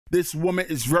This woman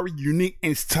is very unique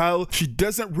in style. She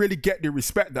doesn't really get the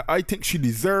respect that I think she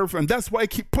deserves, and that's why I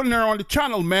keep putting her on the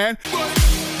channel, man.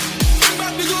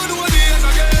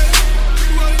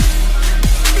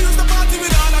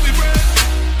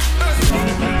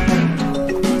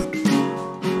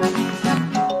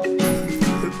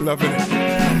 Loving it.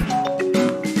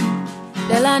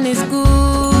 The land is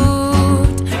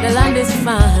good, the land is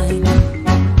fine.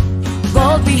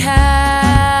 Gold we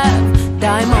have,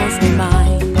 diamonds we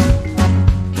mine.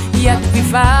 Yet we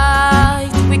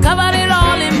fight, we cover it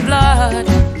all in blood.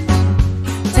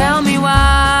 Tell me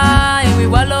why we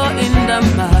wallow in the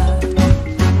mud.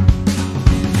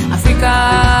 Africa,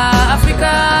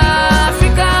 Africa,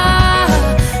 Africa,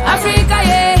 Africa,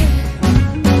 yeah.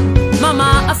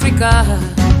 Mama Africa,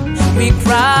 we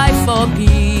cry for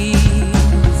peace.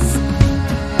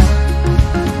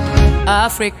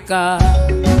 Africa.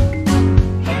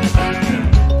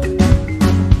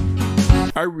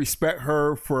 I respect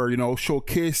her for, you know,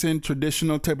 showcasing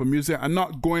traditional type of music and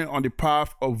not going on the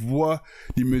path of what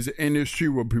the music industry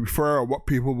would prefer or what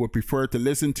people would prefer to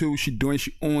listen to. She's doing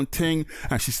her own thing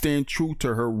and she's staying true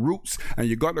to her roots, and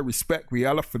you got to respect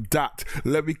Wiyaala for that.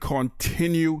 Let me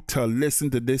continue to listen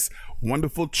to this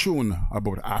wonderful tune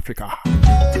about Africa.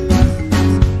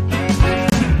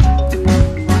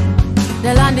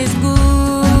 The land is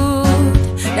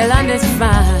good, the land is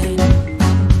fine.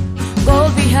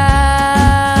 Gold we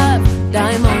have,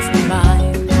 diamonds we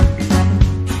mine.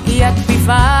 Yet we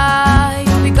fight,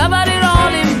 we cover it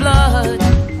all in blood.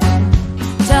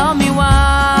 Tell me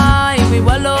why we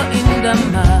wallow in the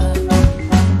mud.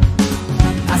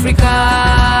 Africa,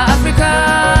 Africa,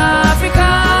 Africa,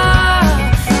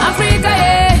 Africa,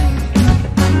 yeah.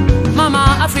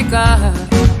 Mama Africa,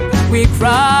 we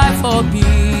cry for peace.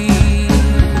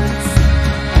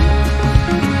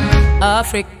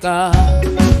 Africa.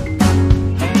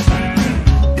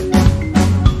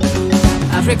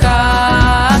 Africa,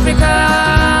 Africa,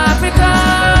 Africa,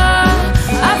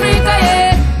 Africa,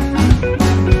 yeah.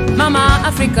 Mama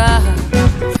Africa.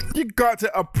 You got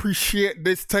to appreciate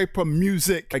this type of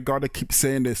music. I gotta keep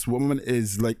saying this woman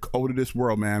is like out of this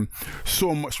world, man.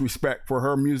 So much respect for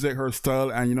her music, her style,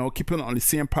 and you know, keeping on the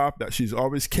same path that she's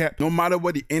always kept. No matter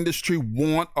what the industry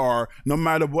want or no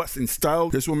matter what's in style,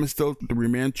 this woman still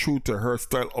remain true to her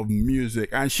style of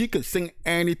music, and she could sing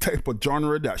any type of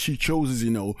genre that she chooses, you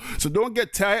know. So don't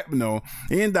get tired, you know,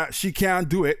 in that she can't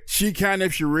do it. She can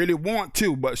if she really want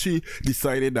to, but she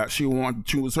decided that she want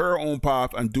to choose her own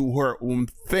path and do her own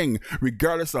thing,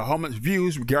 regardless of how much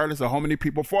views, regardless of how many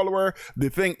people follow her. The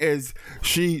thing is,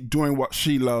 she doing what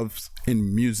she loves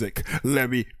in music. Let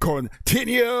me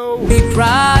continue. We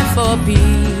cry for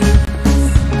peace.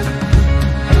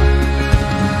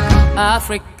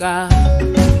 Africa.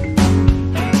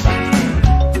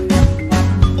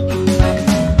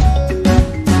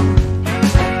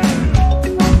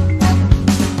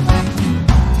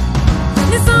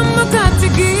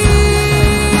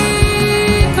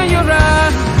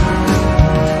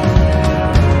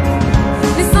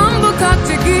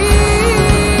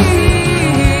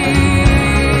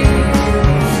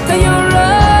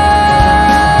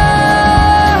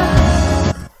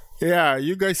 Yeah,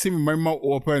 you guys see me, my mouth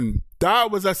open. That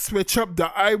was a switch up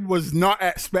that I was not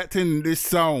expecting in this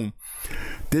song.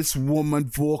 This woman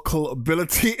vocal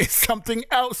ability is something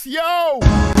else, yo!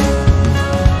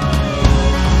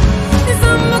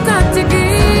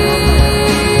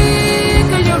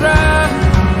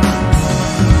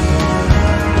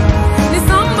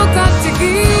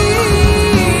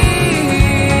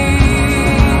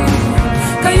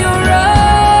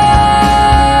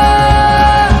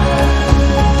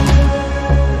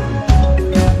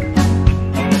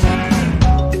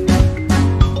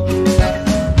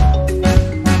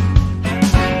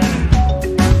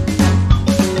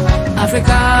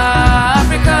 Africa,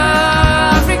 Africa,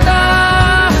 Africa,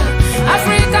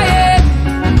 Africa, yeah.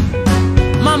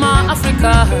 Mama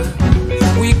Africa,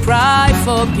 we cry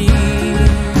for peace.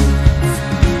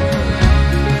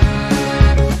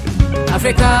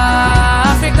 Africa,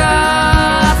 Africa,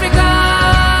 Africa,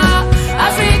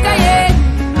 Africa, yeah.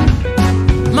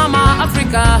 Mama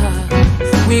Africa,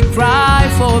 we cry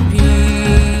for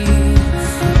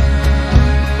peace.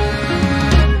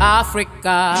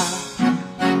 Africa.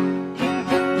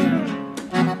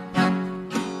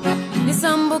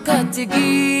 Nisambukatigi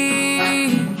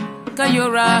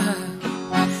Kayora,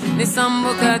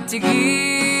 Nisambukatigi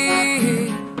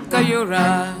Kayora,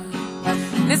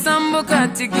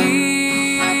 Nisambukatigi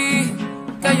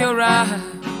Kayora,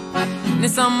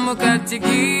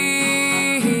 Nisambukatigi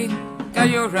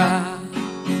Kayora.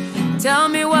 Tell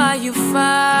me why you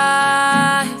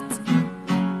fight.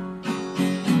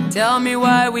 Tell me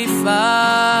why we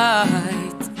fight.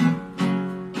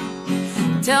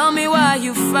 Tell me why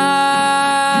you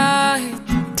fight.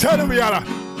 Tell them, Wiyaala.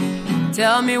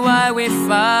 Tell me why we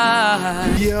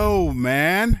fight. Yo,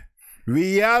 man.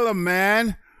 Wiyaala,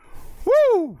 man.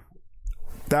 Woo!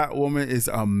 That woman is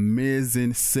an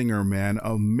amazing singer, man.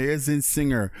 Amazing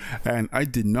singer. And I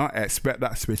did not expect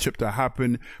that switch up to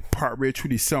happen partway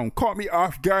through the song. Caught me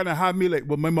off guard and had me like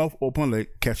with my mouth open,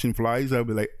 like catching flies. I'll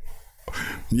be like,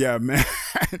 yeah, man.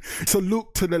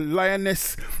 Salute to the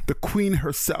lioness, the queen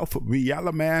herself,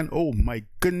 Wiyaala, man. Oh my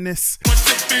goodness.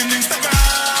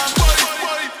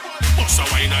 So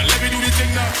why not let me do the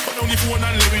thing now? Put down the phone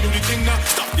and let me do the thing now.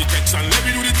 Stop the text and let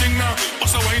me do the thing now.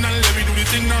 So why not let me do the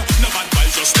thing now? No bad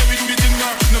vibes, just let me do the thing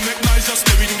now. No make noise, just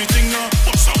let me do the thing now.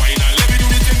 So why not let me do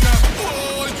the thing now?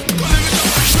 Oh, let me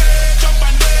jump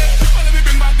and wave, let me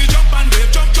bring back the jump and wave,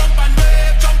 jump and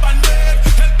wave, jump and wave.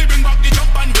 Help me bring back the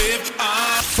jump and wave.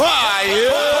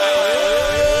 Fire!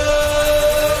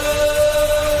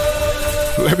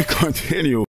 Let me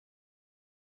continue.